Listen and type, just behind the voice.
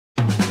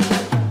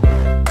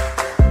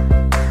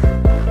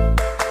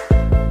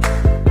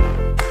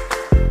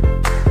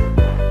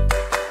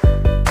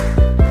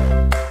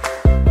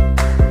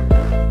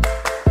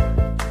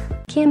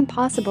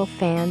Possible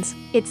fans,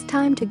 it's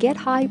time to get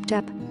hyped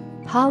up.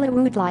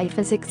 HollywoodLife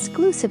is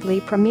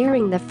exclusively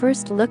premiering the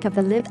first look of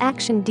the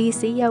live-action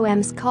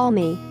DCOM's Call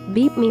Me,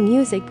 Beat Me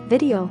music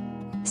video.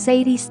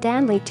 Sadie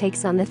Stanley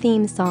takes on the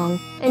theme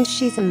song, and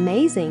she's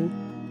amazing.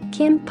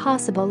 Kim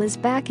Possible is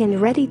back and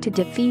ready to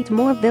defeat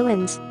more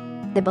villains.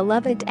 The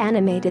beloved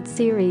animated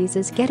series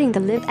is getting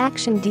the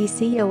live-action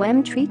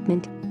DCOM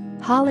treatment.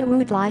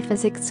 HollywoodLife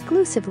is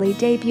exclusively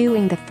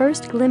debuting the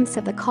first glimpse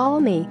of the Call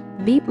Me,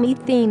 Beat Me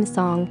theme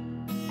song.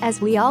 As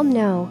we all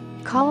know,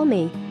 Call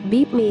Me,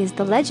 Beat Me is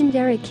the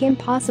legendary Kim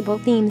Possible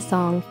theme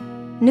song.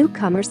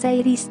 Newcomer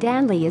Sadie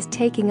Stanley is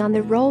taking on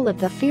the role of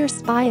the fierce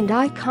spy and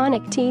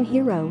iconic teen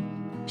hero.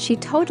 She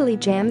totally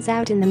jams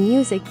out in the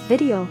music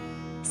video.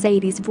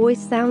 Sadie's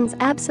voice sounds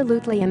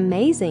absolutely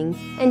amazing,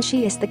 and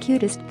she is the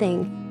cutest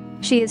thing.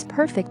 She is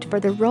perfect for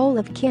the role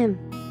of Kim.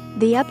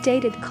 The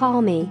updated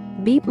Call Me,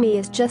 Beat Me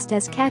is just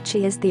as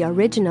catchy as the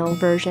original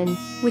version,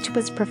 which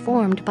was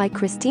performed by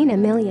Christina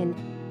Milian.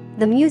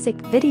 The music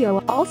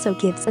video also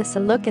gives us a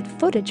look at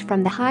footage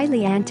from the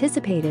highly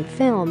anticipated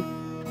film.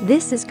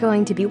 This is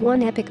going to be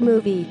one epic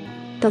movie.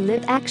 The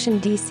live-action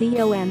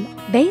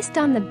DCOM, based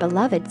on the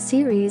beloved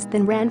series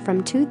that ran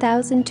from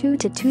 2002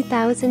 to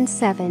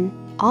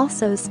 2007,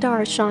 also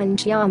stars Sean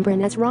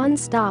Giambrin as Ron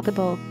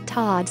Stoppable,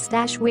 Todd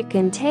Stashwick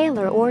and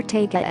Taylor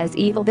Ortega as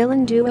evil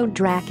villain duo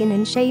Draken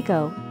and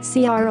Shaco,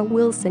 Ciara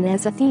Wilson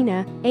as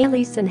Athena,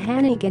 Alison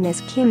Hannigan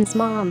as Kim's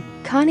mom,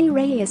 Connie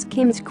Ray as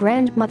Kim's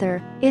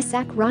grandmother,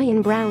 Isaac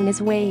Ryan Brown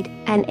as Wade,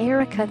 and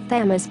Erica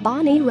Tham as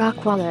Bonnie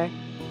Rockwaller.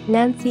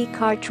 Nancy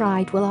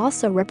Cartwright will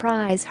also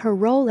reprise her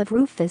role of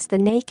Rufus the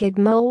Naked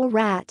Mole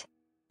Rat.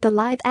 The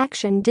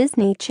live-action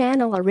Disney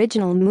Channel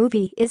original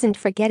movie isn't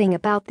forgetting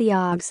about the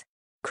Oggs.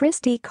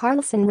 Christy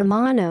Carlson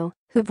Romano,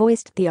 who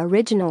voiced the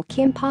original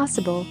Kim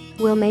Possible,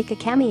 will make a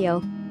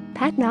cameo.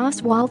 Patton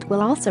Oswalt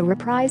will also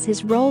reprise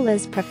his role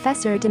as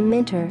Professor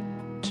Dementor.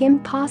 Kim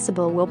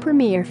Possible will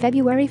premiere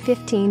February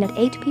 15 at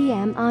 8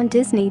 p.m. on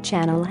Disney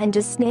Channel and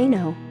Disney.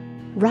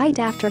 Right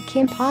after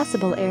Kim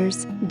Possible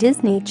airs,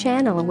 Disney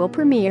Channel will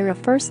premiere a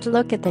first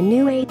look at the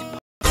new 8